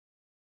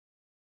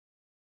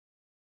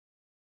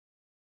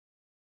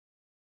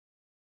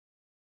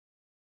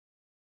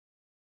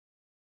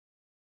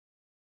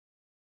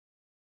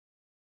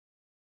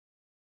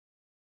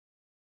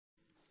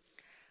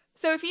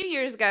So a few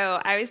years ago,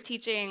 I was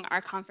teaching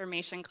our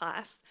confirmation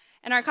class.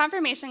 And our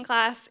confirmation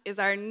class is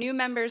our new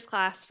members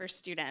class for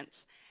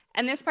students.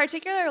 And this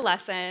particular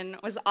lesson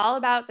was all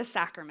about the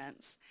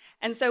sacraments.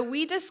 And so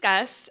we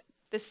discussed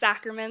the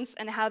sacraments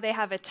and how they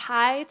have a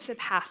tie to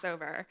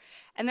Passover.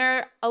 And there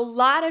are a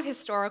lot of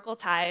historical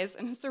ties,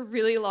 and it's a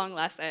really long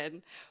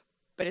lesson,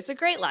 but it's a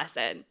great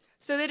lesson.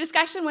 So the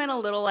discussion went a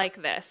little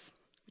like this.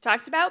 We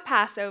talked about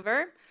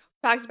Passover,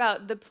 we talked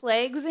about the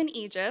plagues in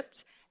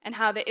Egypt, and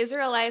how the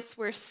Israelites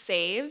were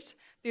saved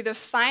through the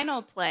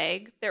final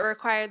plague that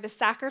required the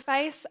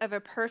sacrifice of a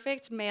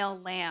perfect male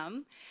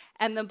lamb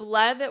and the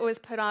blood that was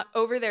put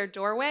over their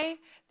doorway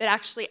that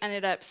actually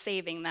ended up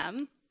saving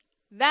them.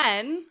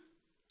 Then,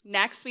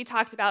 next, we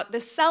talked about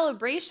the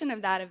celebration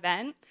of that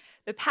event,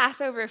 the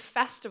Passover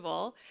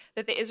festival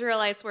that the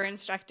Israelites were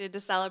instructed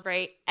to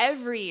celebrate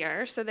every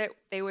year so that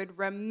they would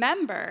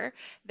remember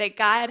that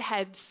God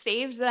had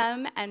saved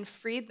them and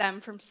freed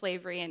them from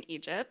slavery in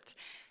Egypt.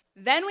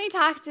 Then we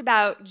talked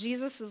about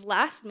Jesus'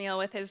 last meal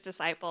with his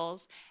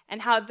disciples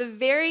and how the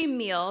very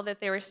meal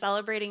that they were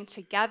celebrating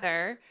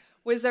together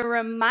was a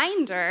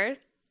reminder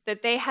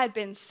that they had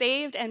been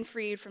saved and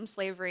freed from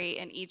slavery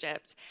in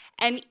Egypt.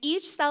 And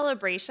each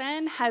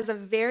celebration has a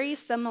very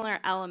similar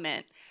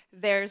element.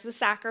 There's the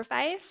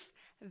sacrifice,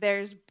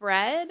 there's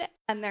bread,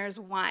 and there's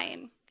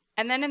wine.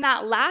 And then in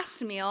that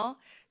last meal,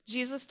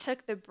 Jesus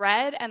took the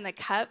bread and the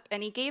cup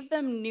and he gave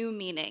them new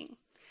meaning.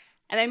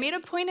 And I made a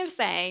point of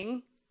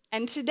saying,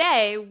 and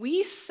today,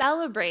 we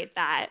celebrate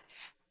that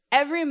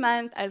every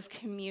month as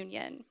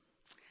communion.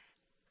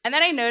 And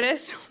then I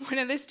noticed one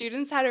of the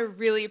students had a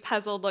really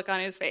puzzled look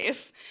on his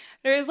face.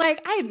 It was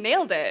like, I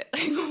nailed it.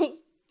 Like,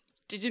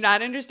 did you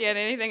not understand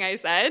anything I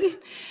said?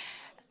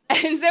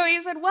 And so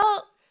he said,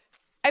 well,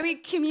 I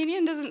mean,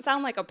 communion doesn't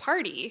sound like a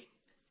party.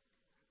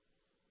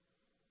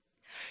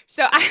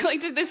 So I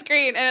looked at the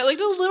screen, and it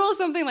looked a little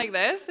something like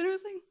this. And it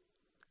was like,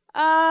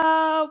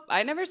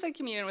 I never said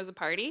communion was a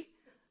party.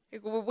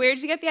 Like, well, where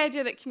did you get the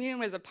idea that communion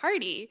was a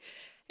party?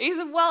 And he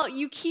said, well,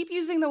 you keep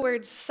using the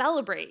word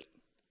celebrate.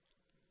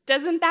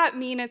 Doesn't that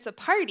mean it's a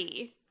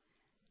party?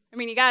 I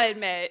mean, you got to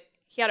admit,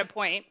 he had a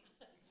point.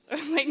 So I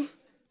was like,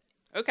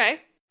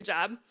 okay, good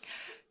job.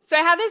 So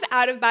I had this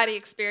out-of-body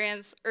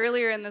experience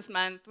earlier in this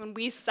month when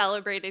we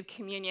celebrated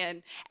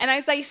communion. And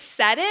as I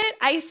said it,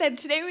 I said,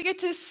 today we get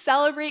to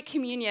celebrate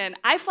communion.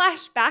 I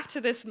flashed back to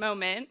this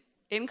moment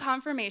in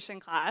confirmation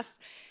class.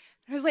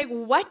 I was like,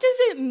 what does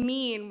it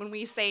mean when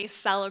we say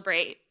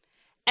celebrate?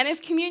 And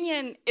if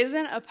communion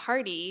isn't a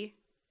party,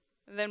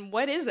 then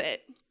what is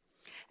it?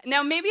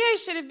 Now, maybe I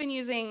should have been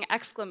using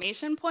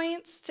exclamation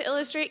points to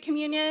illustrate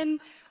communion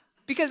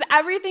because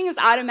everything is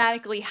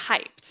automatically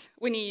hyped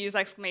when you use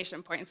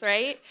exclamation points,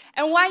 right?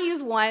 And why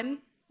use one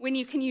when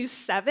you can use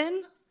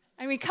 7?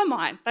 I mean, come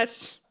on,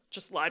 that's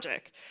just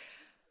logic.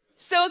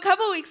 So a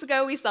couple weeks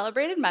ago, we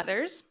celebrated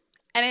mothers,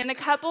 and in a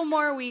couple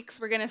more weeks,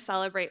 we're going to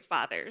celebrate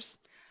fathers.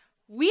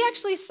 We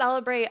actually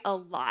celebrate a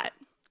lot.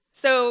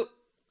 So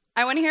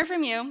I want to hear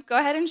from you. Go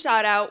ahead and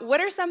shout out. What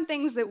are some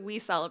things that we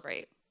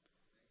celebrate?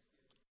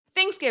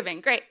 Thanksgiving,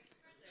 great.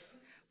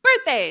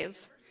 Birthdays,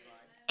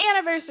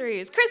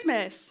 anniversaries,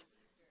 Christmas,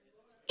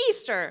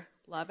 Easter,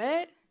 love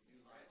it.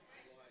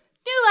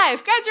 New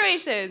life,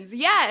 graduations,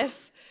 yes.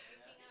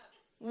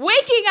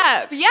 Waking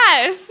up,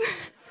 yes.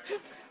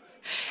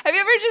 Have you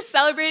ever just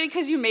celebrated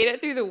because you made it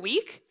through the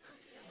week?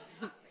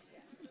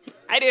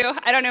 I do.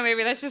 I don't know,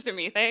 maybe that's just a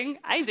me thing.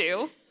 I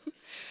do.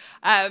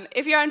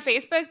 If you're on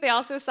Facebook, they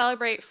also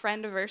celebrate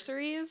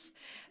friendiversaries.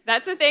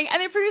 That's a thing.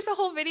 And they produce a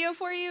whole video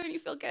for you, and you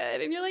feel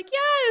good. And you're like,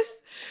 yes.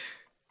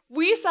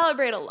 We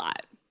celebrate a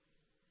lot.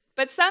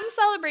 But some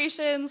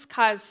celebrations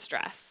cause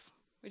stress.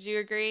 Would you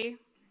agree?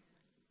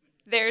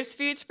 There's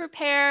food to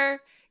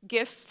prepare,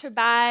 gifts to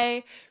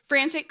buy,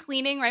 frantic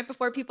cleaning right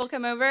before people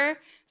come over.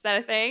 Is that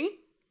a thing?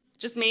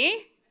 Just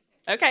me?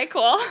 Okay,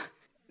 cool.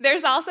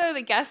 There's also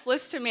the guest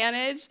list to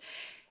manage.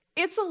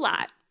 It's a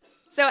lot.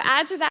 So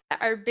add to that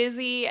our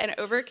busy and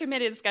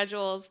overcommitted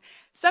schedules.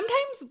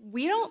 Sometimes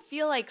we don't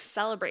feel like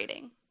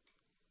celebrating.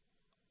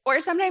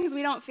 Or sometimes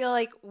we don't feel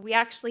like we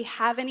actually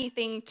have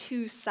anything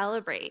to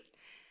celebrate.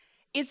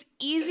 It's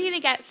easy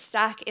to get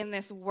stuck in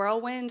this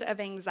whirlwind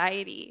of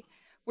anxiety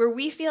where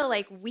we feel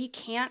like we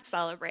can't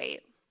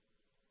celebrate.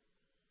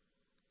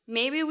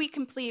 Maybe we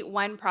complete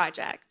one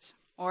project,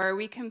 or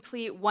we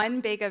complete one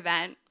big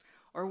event,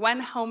 or one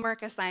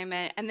homework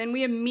assignment, and then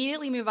we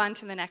immediately move on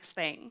to the next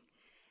thing.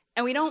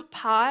 And we don't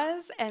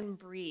pause and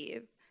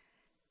breathe.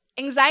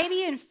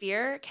 Anxiety and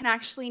fear can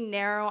actually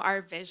narrow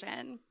our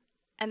vision,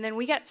 and then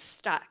we get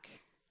stuck.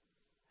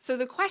 So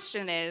the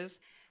question is,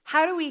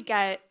 how do we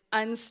get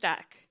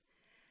unstuck?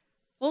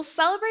 Well,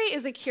 celebrate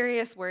is a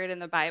curious word in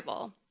the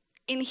Bible.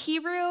 In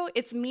Hebrew,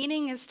 its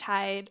meaning is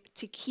tied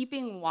to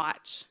keeping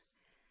watch.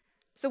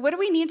 So what do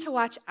we need to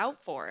watch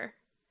out for?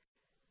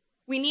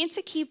 We need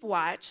to keep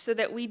watch so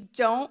that we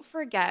don't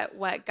forget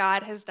what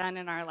God has done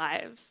in our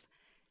lives.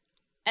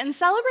 And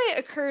celebrate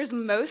occurs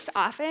most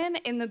often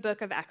in the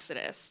book of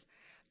Exodus.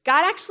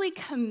 God actually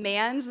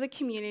commands the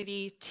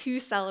community to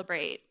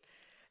celebrate.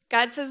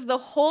 God says the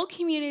whole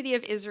community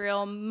of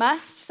Israel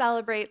must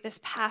celebrate this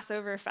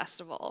Passover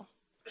festival.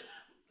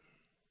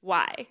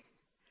 Why?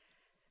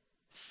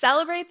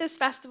 Celebrate this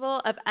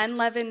festival of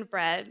unleavened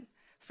bread,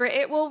 for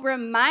it will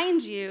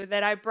remind you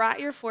that I brought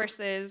your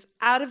forces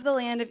out of the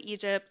land of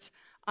Egypt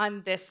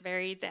on this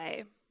very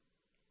day.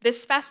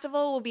 This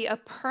festival will be a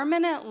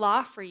permanent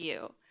law for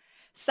you.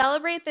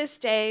 Celebrate this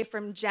day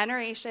from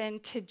generation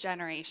to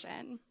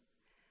generation.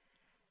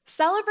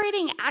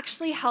 Celebrating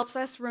actually helps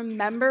us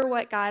remember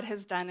what God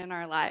has done in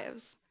our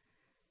lives.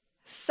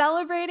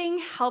 Celebrating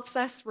helps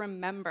us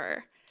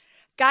remember.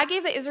 God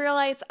gave the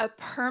Israelites a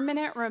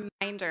permanent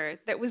reminder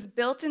that was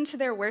built into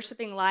their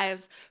worshiping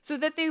lives so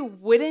that they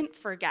wouldn't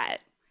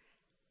forget.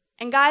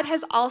 And God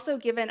has also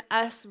given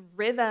us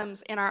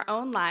rhythms in our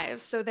own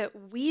lives so that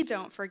we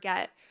don't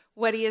forget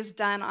what he has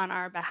done on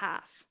our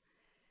behalf.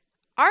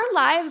 Our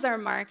lives are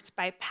marked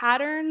by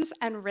patterns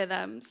and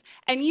rhythms,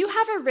 and you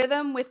have a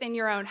rhythm within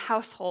your own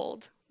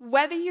household,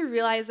 whether you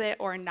realize it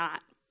or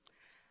not.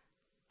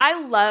 I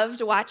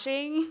loved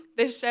watching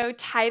the show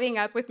Tidying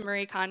Up with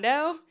Marie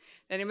Kondo.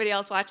 Did anybody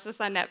else watch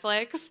this on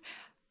Netflix?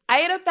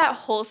 I ate up that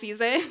whole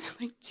season,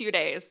 like 2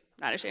 days.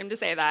 Not ashamed to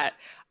say that.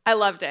 I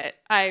loved it.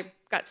 I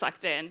got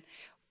sucked in.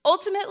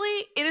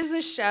 Ultimately, it is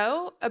a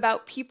show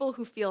about people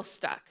who feel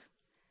stuck,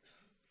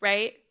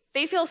 right?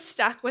 They feel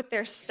stuck with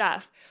their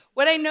stuff.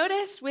 What I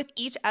noticed with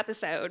each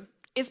episode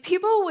is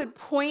people would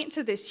point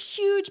to this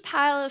huge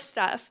pile of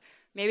stuff.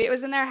 Maybe it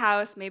was in their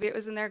house, maybe it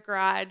was in their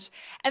garage,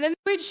 and then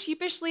they would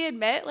sheepishly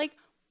admit, like,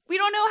 we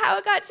don't know how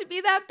it got to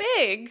be that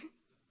big. It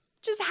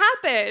just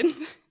happened.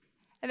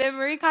 And then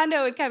Marie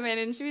Kondo would come in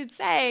and she would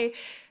say,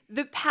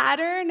 the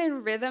pattern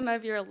and rhythm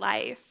of your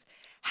life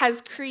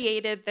has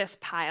created this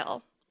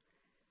pile.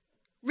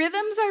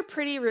 Rhythms are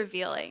pretty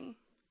revealing.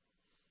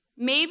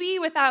 Maybe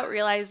without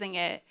realizing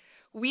it,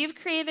 we've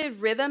created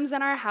rhythms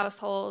in our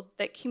household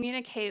that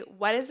communicate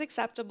what is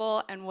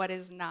acceptable and what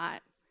is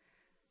not.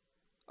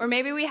 Or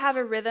maybe we have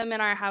a rhythm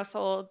in our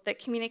household that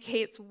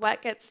communicates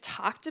what gets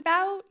talked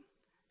about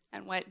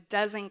and what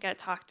doesn't get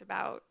talked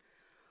about,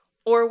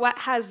 or what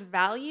has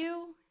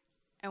value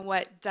and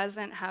what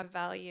doesn't have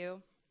value.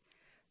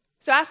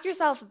 So ask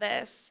yourself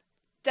this: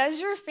 does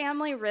your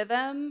family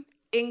rhythm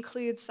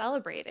include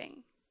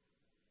celebrating?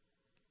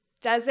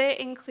 Does it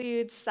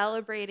include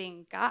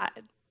celebrating God?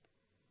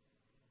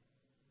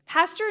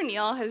 Pastor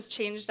Neil has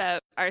changed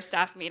up our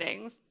staff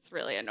meetings. It's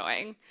really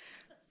annoying.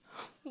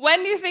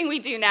 One new thing we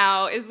do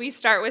now is we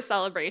start with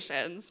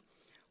celebrations.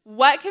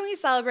 What can we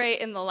celebrate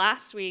in the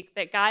last week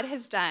that God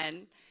has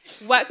done?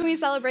 What can we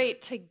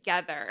celebrate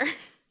together?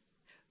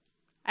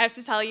 I have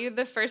to tell you,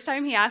 the first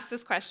time he asked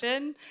this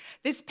question,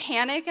 this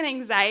panic and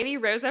anxiety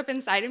rose up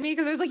inside of me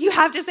because I was like, you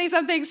have to say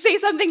something,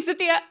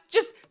 Cynthia.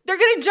 They're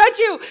going to judge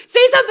you.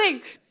 Say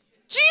something.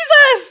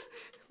 Jesus!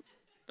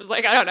 I was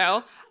like, I don't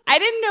know. I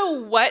didn't know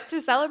what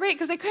to celebrate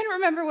because I couldn't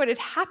remember what had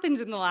happened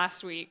in the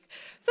last week.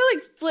 So I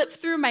flipped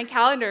through my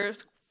calendar.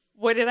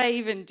 What did I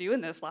even do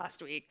in this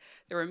last week?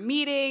 There were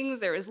meetings,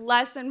 there was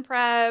lesson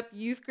prep,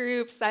 youth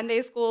group,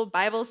 Sunday school,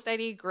 Bible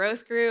study,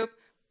 growth group,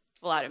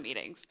 a lot of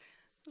meetings.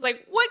 I was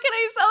like, what can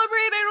I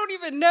celebrate? I don't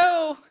even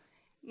know.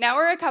 Now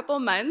we're a couple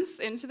months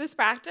into this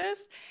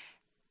practice,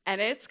 and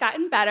it's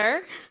gotten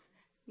better.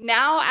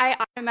 Now I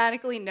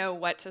automatically know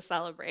what to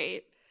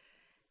celebrate.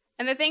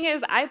 And the thing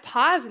is, I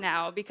pause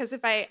now because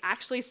if I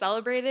actually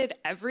celebrated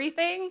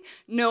everything,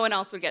 no one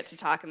else would get to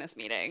talk in this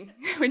meeting.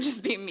 It would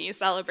just be me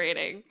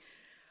celebrating.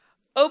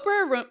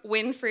 Oprah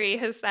Winfrey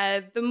has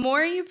said, the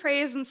more you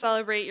praise and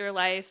celebrate your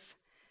life,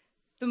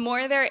 the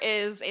more there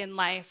is in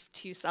life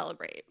to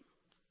celebrate.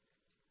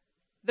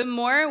 The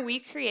more we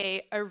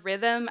create a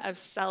rhythm of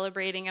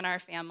celebrating in our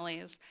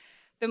families,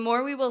 the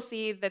more we will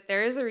see that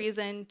there is a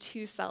reason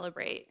to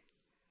celebrate.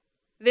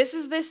 This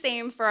is the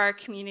same for our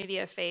community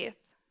of faith.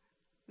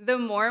 The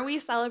more we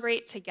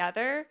celebrate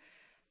together,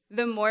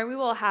 the more we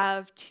will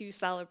have to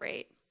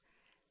celebrate.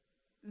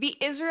 The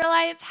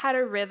Israelites had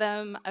a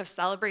rhythm of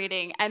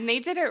celebrating, and they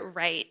did it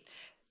right.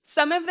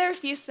 Some of their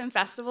feasts and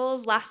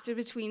festivals lasted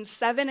between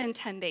 7 and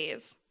 10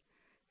 days.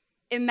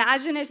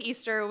 Imagine if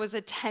Easter was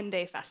a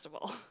 10-day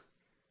festival.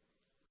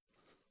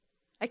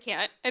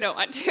 I don't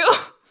want to.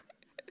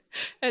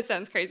 That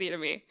sounds crazy to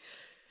me.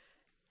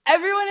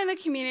 Everyone in the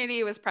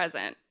community was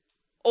present,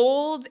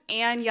 old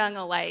and young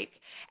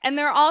alike, and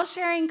they're all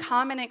sharing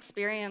common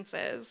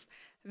experiences.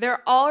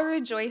 They're all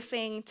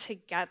rejoicing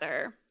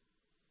together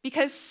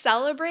because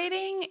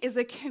celebrating is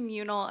a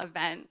communal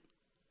event.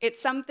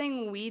 It's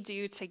something we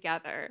do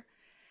together.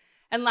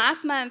 And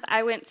last month,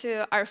 I went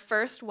to our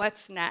first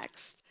What's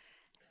Next.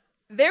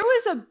 There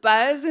was a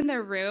buzz in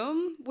the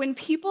room when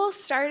people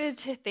started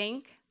to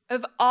think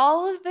of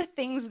all of the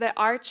things that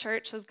our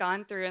church has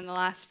gone through in the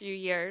last few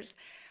years.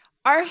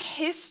 Our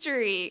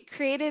history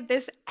created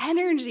this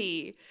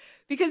energy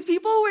because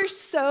people were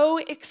so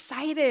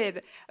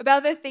excited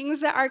about the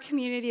things that our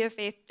community of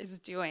faith is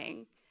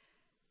doing.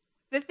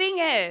 The thing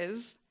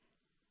is,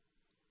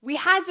 we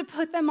had to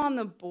put them on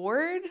the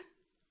board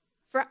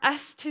for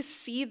us to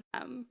see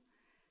them.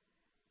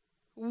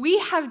 We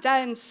have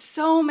done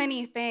so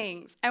many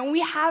things, and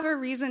we have a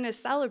reason to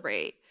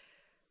celebrate.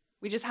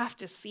 We just have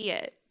to see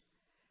it.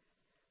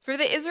 For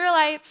the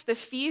Israelites, the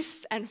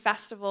feasts and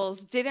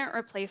festivals didn't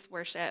replace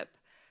worship.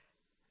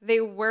 They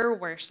were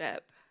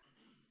worship.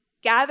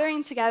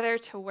 Gathering together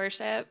to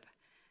worship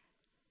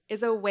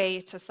is a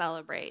way to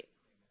celebrate.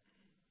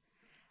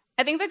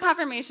 I think the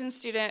confirmation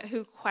student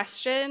who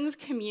questioned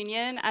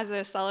communion as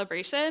a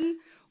celebration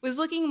was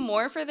looking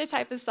more for the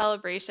type of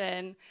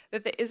celebration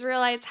that the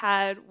Israelites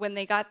had when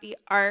they got the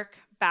ark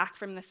back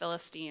from the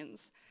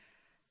Philistines.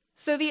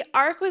 So the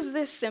ark was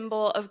this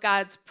symbol of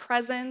God's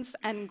presence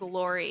and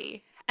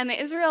glory. And the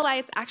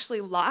Israelites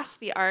actually lost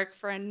the ark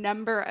for a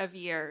number of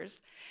years.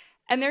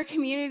 And their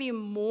community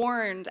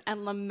mourned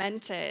and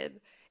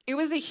lamented. It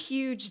was a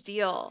huge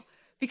deal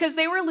because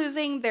they were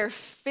losing their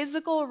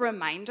physical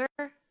reminder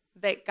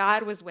that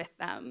God was with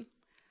them.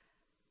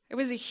 It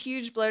was a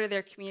huge blow to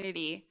their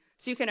community.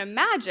 So you can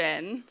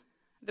imagine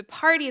the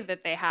party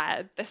that they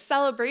had, the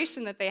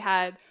celebration that they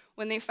had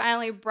when they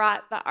finally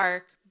brought the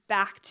ark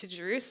back to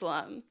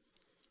Jerusalem.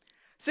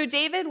 So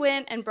David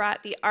went and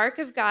brought the ark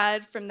of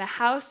God from the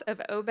house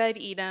of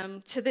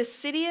Obed-Edom to the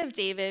city of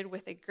David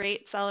with a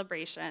great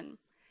celebration.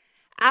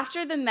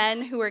 After the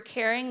men who were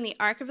carrying the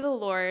ark of the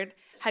Lord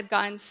had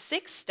gone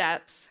 6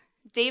 steps,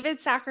 David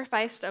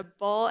sacrificed a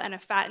bull and a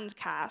fattened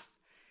calf.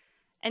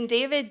 And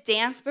David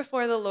danced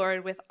before the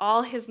Lord with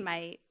all his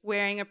might,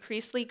 wearing a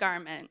priestly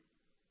garment.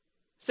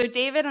 So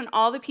David and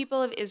all the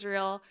people of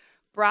Israel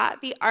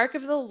brought the ark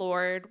of the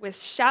Lord with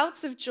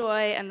shouts of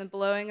joy and the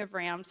blowing of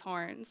ram's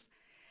horns.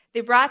 They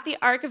brought the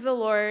ark of the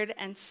Lord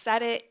and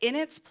set it in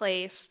its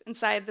place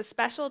inside the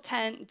special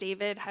tent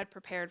David had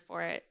prepared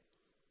for it.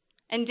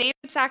 And David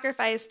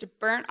sacrificed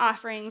burnt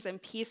offerings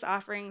and peace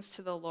offerings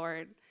to the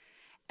Lord.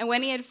 And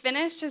when he had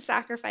finished his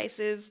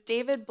sacrifices,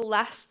 David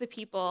blessed the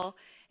people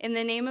in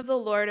the name of the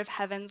Lord of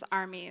heaven's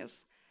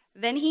armies.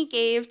 Then he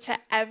gave to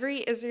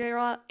every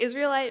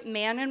Israelite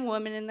man and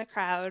woman in the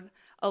crowd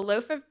a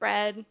loaf of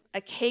bread,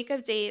 a cake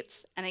of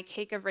dates, and a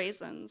cake of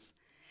raisins.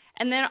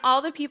 And then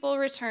all the people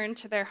returned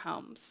to their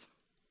homes.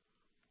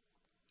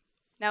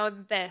 Now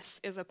this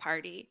is a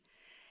party.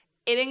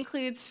 It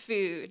includes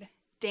food,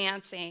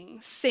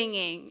 dancing,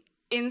 singing,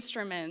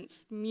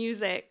 instruments,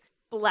 music,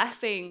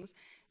 blessings,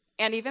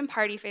 and even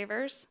party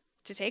favors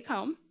to take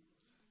home.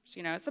 So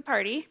you know it's a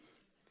party.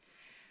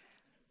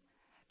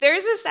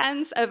 There's a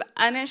sense of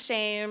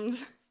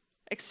unashamed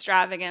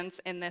extravagance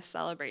in this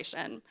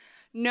celebration.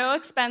 No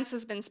expense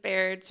has been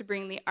spared to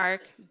bring the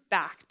ark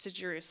back to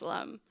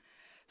Jerusalem.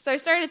 So I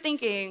started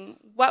thinking,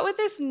 what would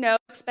this no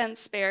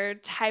expense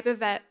spared type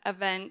of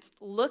event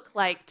look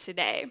like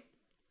today?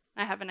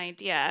 I have an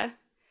idea.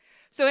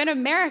 So in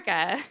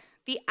America,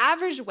 the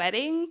average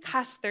wedding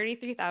costs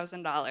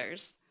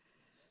 $33,000.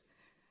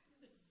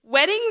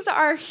 Weddings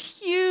are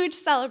huge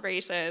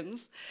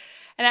celebrations.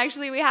 And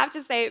actually, we have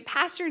to say,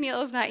 Pastor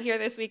Neil is not here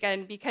this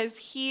weekend because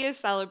he is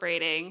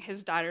celebrating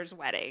his daughter's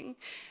wedding.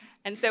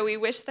 And so we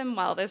wish them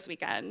well this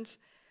weekend.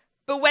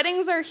 But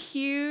weddings are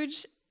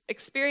huge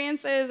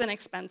experiences and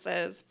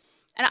expenses.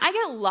 And I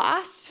get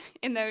lost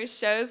in those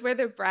shows where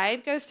the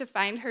bride goes to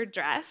find her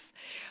dress.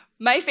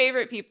 My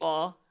favorite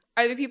people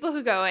are the people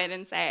who go in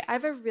and say, I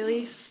have a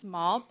really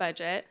small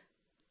budget,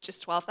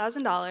 just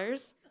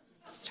 $12,000.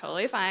 It's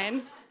totally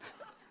fine.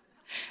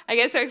 I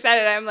get so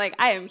excited. I'm like,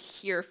 I am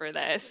here for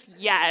this.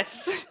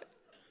 Yes,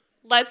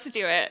 let's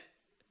do it.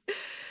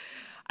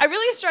 I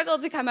really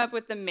struggled to come up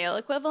with the male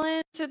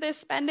equivalent to this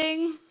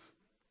spending.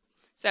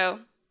 So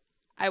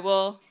I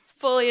will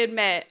fully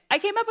admit, I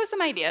came up with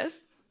some ideas.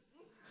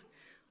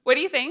 What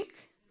do you think?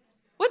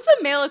 What's the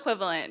male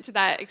equivalent to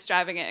that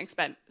extravagant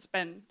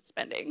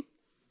spending?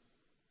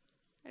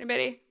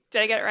 Anybody?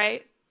 Did I get it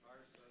right?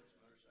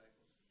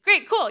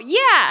 Great, cool.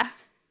 Yeah.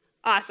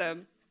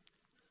 Awesome.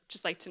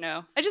 Just like to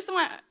know. I just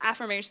want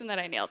affirmation that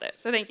I nailed it.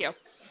 So thank you.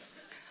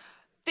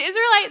 The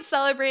Israelites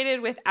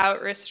celebrated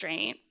without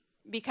restraint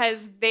because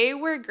they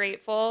were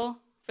grateful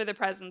for the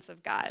presence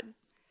of God.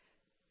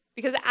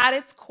 Because at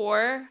its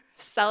core,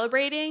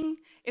 celebrating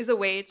is a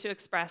way to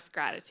express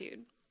gratitude.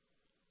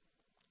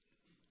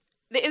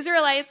 The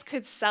Israelites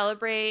could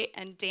celebrate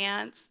and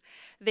dance.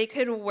 They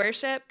could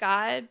worship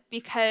God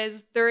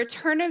because the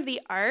return of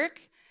the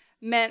ark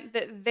meant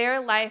that their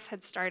life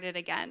had started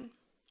again.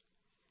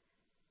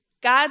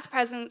 God's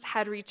presence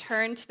had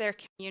returned to their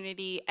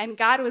community, and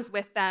God was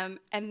with them,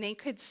 and they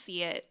could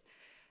see it.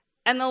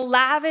 And the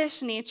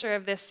lavish nature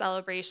of this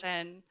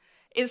celebration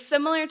is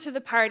similar to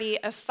the party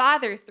a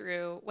father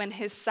threw when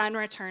his son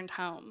returned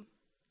home.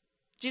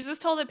 Jesus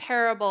told a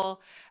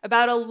parable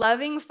about a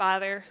loving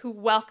father who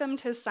welcomed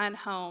his son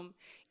home,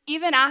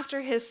 even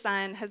after his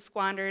son had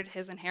squandered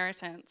his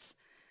inheritance.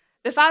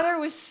 The father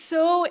was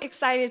so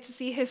excited to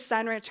see his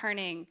son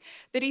returning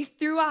that he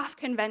threw off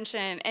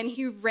convention and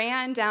he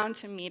ran down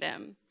to meet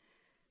him.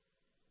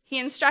 He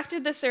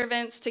instructed the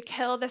servants to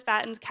kill the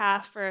fattened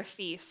calf for a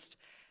feast.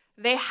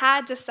 They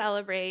had to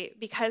celebrate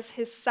because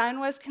his son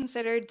was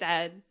considered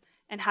dead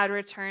and had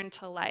returned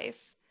to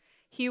life.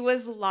 He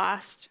was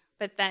lost,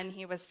 but then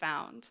he was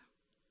found.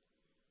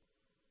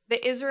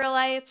 the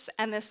Israelites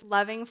and this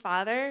loving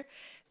father,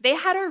 they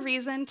had a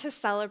reason to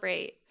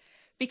celebrate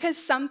because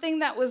something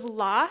that was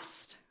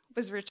lost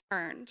was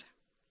returned.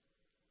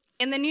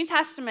 In the New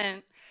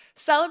Testament,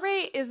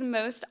 celebrate is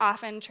most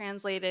often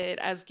translated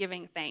as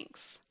giving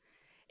thanks.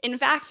 In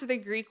fact, the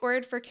Greek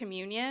word for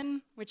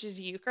communion, which is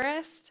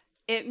Eucharist,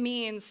 it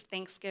means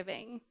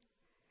thanksgiving.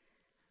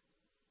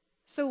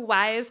 So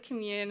why is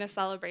communion a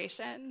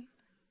celebration?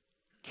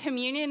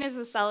 Communion is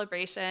a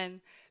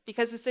celebration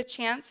because it's a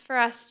chance for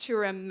us to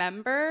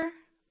remember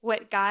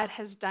what God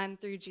has done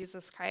through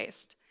Jesus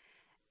Christ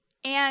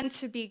and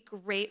to be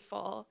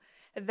grateful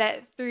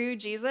that through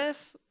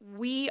Jesus,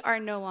 we are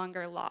no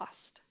longer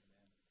lost.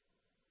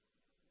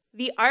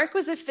 The ark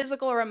was a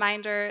physical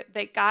reminder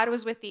that God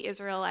was with the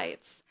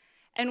Israelites,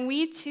 and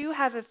we too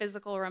have a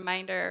physical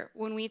reminder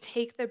when we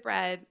take the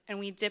bread and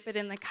we dip it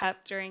in the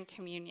cup during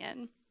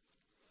communion.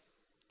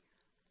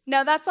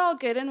 Now, that's all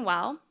good and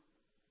well,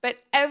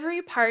 but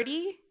every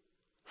party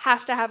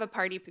has to have a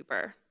party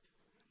pooper,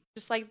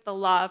 just like the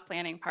law of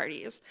planning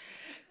parties.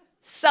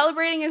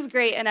 Celebrating is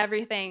great and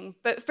everything,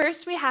 but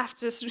first we have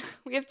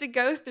to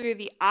go through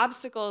the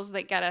obstacles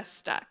that get us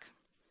stuck.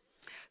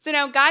 So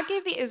now God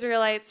gave the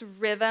Israelites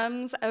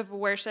rhythms of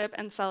worship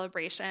and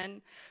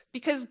celebration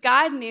because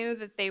God knew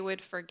that they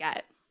would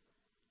forget.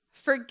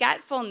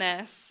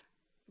 Forgetfulness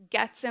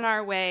gets in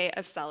our way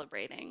of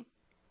celebrating.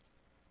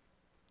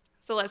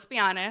 So let's be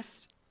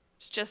honest,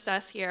 it's just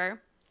us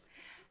here.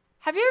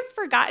 Have you ever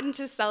forgotten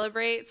to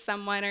celebrate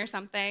someone or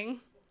something?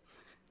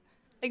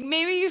 Like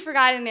maybe you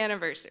forgot an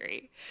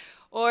anniversary,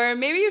 or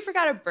maybe you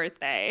forgot a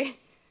birthday.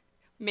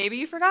 Maybe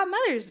you forgot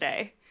Mother's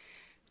Day,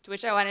 to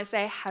which I want to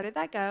say, how did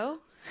that go?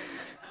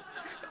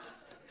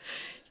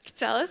 You can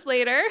tell us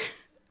later.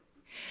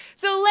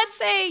 So let's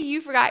say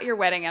you forgot your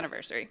wedding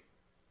anniversary.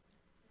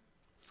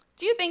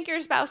 Do you think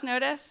your spouse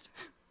noticed?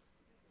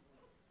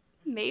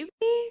 Maybe.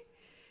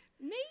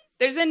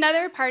 There's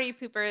another party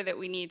pooper that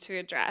we need to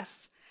address.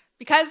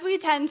 Because we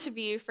tend to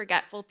be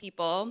forgetful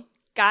people,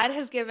 God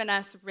has given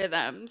us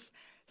rhythms,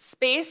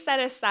 space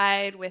set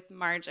aside with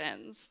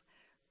margins.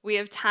 We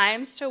have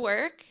times to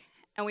work,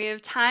 and we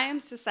have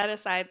times to set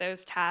aside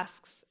those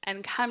tasks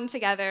and come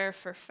together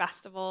for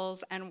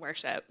festivals and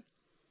worship.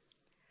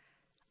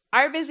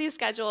 Our busy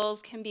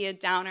schedules can be a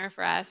downer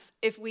for us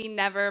if we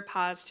never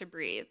pause to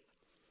breathe.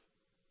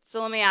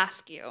 So let me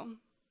ask you,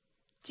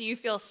 do you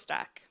feel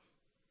stuck?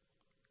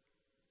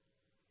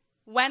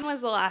 When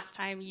was the last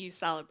time you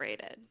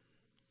celebrated?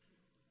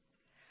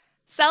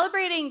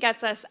 Celebrating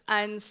gets us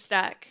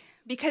unstuck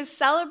because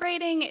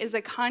celebrating is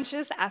a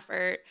conscious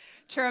effort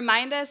to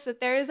remind us that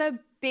there is a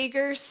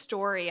bigger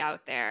story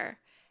out there,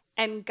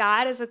 and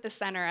God is at the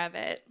center of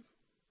it.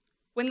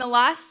 When the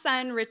lost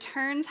son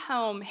returns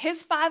home,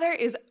 his father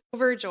is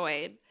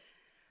overjoyed.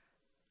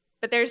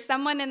 But there's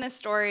someone in the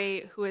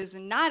story who is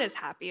not as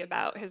happy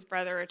about his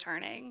brother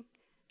returning,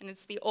 and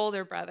it's the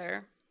older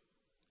brother.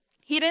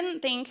 He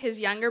didn't think his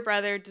younger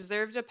brother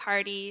deserved a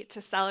party to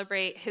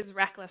celebrate his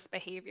reckless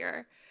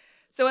behavior.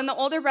 So when the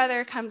older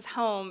brother comes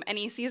home and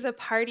he sees a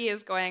party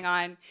is going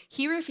on,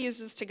 he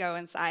refuses to go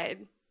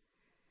inside.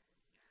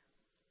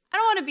 I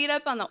don't want to beat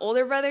up on the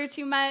older brother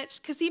too much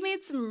because he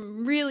made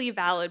some really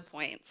valid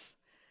points.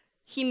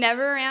 He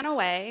never ran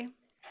away.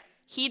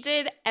 He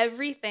did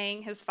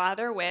everything his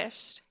father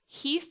wished.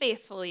 He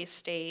faithfully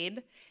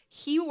stayed.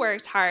 He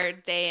worked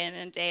hard day in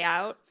and day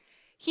out.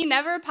 He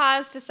never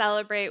paused to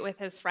celebrate with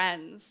his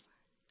friends.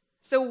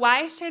 So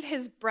why should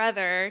his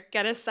brother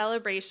get a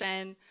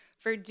celebration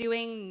for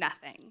doing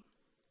nothing?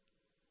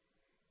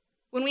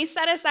 When we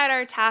set aside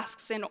our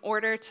tasks in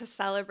order to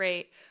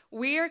celebrate,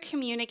 we are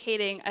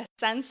communicating a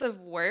sense of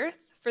worth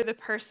for the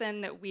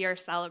person that we are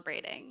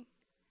celebrating.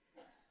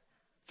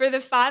 For the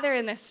father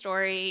in this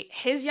story,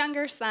 his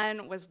younger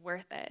son was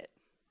worth it.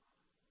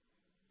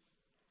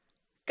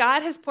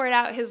 God has poured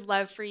out his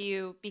love for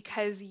you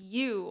because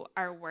you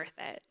are worth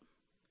it.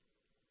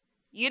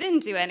 You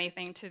didn't do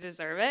anything to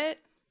deserve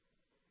it,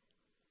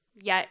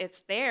 yet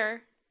it's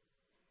there.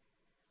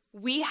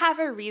 We have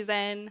a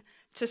reason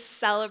to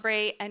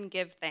celebrate and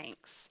give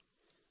thanks.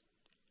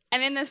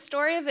 And in the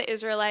story of the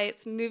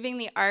Israelites moving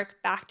the ark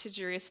back to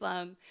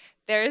Jerusalem,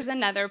 there is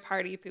another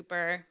party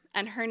pooper,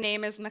 and her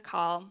name is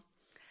Michal.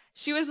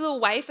 She was the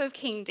wife of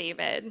King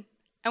David,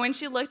 and when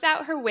she looked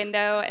out her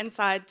window and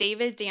saw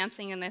David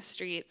dancing in the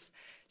streets,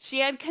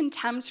 she had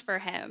contempt for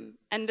him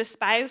and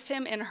despised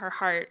him in her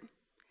heart.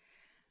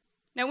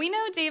 Now we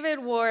know David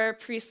wore a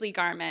priestly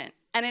garment,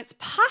 and it's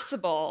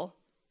possible,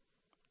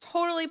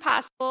 totally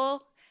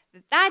possible,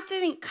 that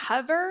didn't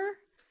cover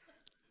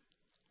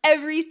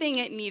everything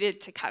it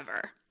needed to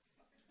cover.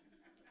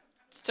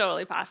 It's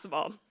totally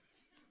possible.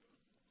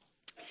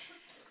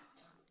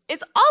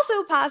 It's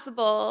also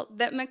possible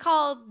that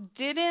Michal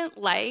didn't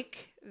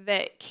like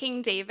that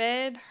King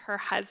David, her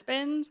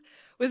husband,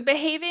 was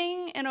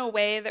behaving in a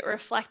way that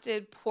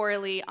reflected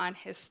poorly on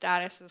his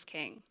status as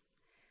king.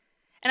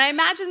 And I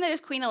imagine that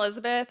if Queen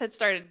Elizabeth had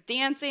started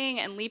dancing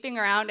and leaping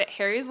around at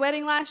Harry's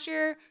wedding last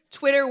year,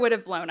 Twitter would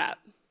have blown up,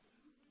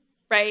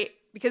 right?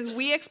 Because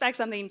we expect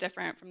something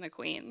different from the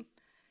Queen.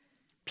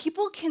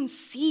 People can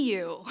see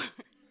you.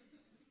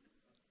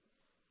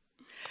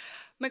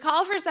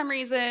 McCall, for some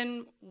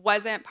reason,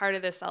 wasn't part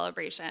of this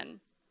celebration.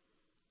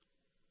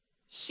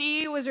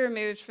 She was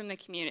removed from the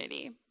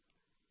community.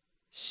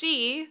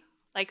 She,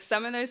 like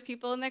some of those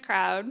people in the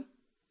crowd,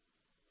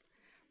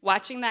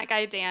 watching that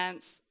guy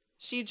dance,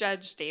 she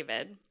judged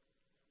David.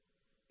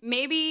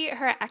 Maybe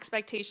her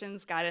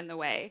expectations got in the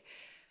way.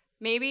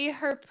 Maybe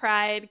her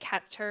pride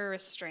kept her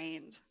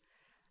restrained.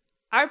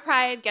 Our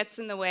pride gets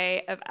in the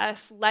way of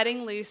us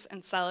letting loose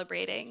and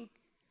celebrating.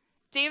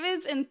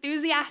 David's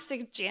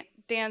enthusiastic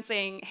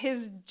dancing,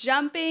 his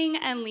jumping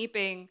and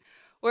leaping,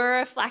 were a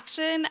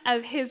reflection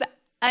of his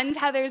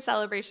untethered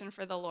celebration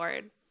for the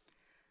Lord.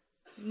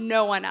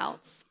 No one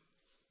else.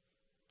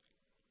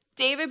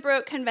 David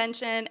broke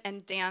convention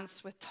and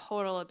danced with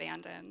total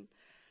abandon.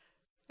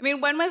 I mean,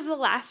 when was the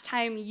last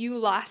time you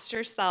lost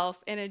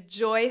yourself in a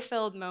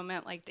joy-filled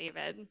moment like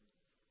David?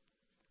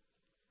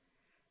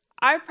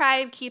 Our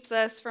pride keeps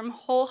us from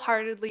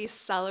wholeheartedly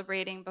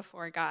celebrating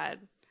before God.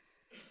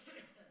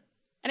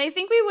 And I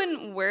think we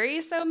wouldn't worry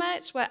so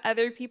much what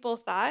other people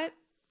thought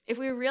if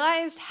we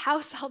realized how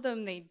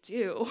seldom they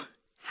do,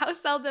 how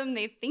seldom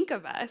they think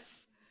of us.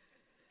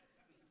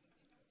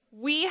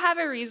 We have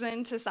a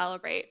reason to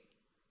celebrate.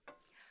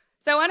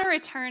 So I want to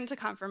return to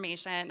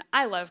confirmation.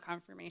 I love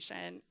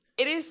confirmation.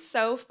 It is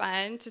so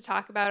fun to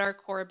talk about our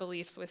core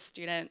beliefs with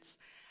students.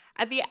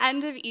 At the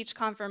end of each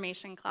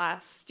confirmation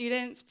class,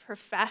 students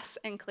profess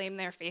and claim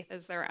their faith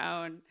as their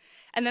own.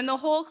 And then the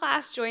whole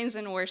class joins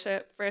in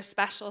worship for a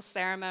special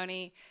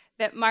ceremony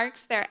that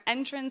marks their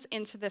entrance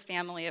into the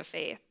family of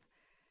faith.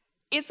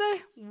 It's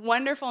a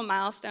wonderful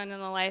milestone in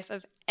the life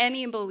of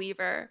any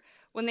believer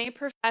when they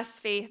profess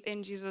faith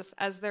in Jesus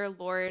as their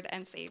Lord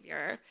and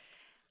Savior.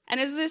 And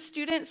as the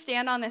students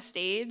stand on the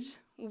stage,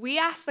 we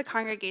ask the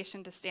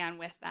congregation to stand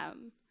with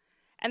them.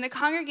 And the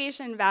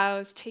congregation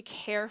vows to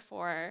care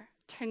for,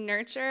 to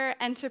nurture,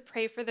 and to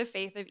pray for the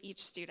faith of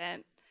each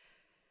student.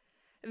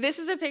 This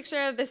is a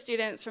picture of the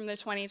students from the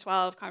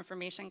 2012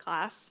 confirmation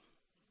class.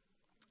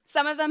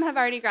 Some of them have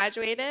already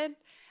graduated,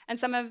 and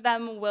some of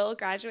them will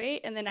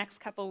graduate in the next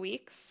couple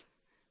weeks.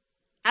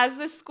 As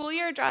the school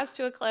year draws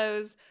to a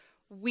close,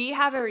 we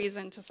have a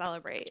reason to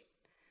celebrate.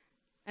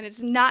 And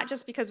it's not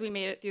just because we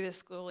made it through the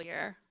school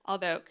year,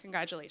 although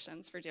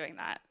congratulations for doing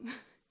that.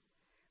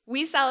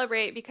 We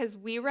celebrate because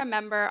we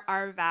remember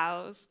our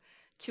vows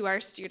to our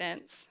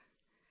students.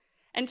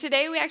 And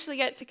today we actually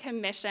get to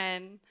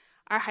commission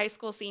our high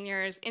school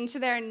seniors into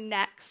their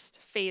next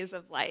phase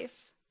of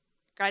life,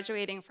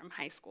 graduating from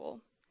high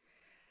school.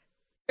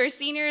 For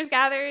seniors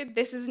gathered,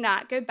 this is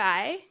not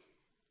goodbye.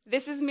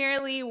 This is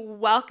merely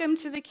welcome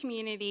to the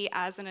community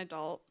as an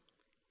adult.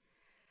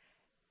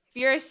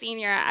 If you're a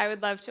senior, I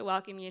would love to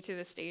welcome you to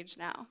the stage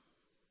now.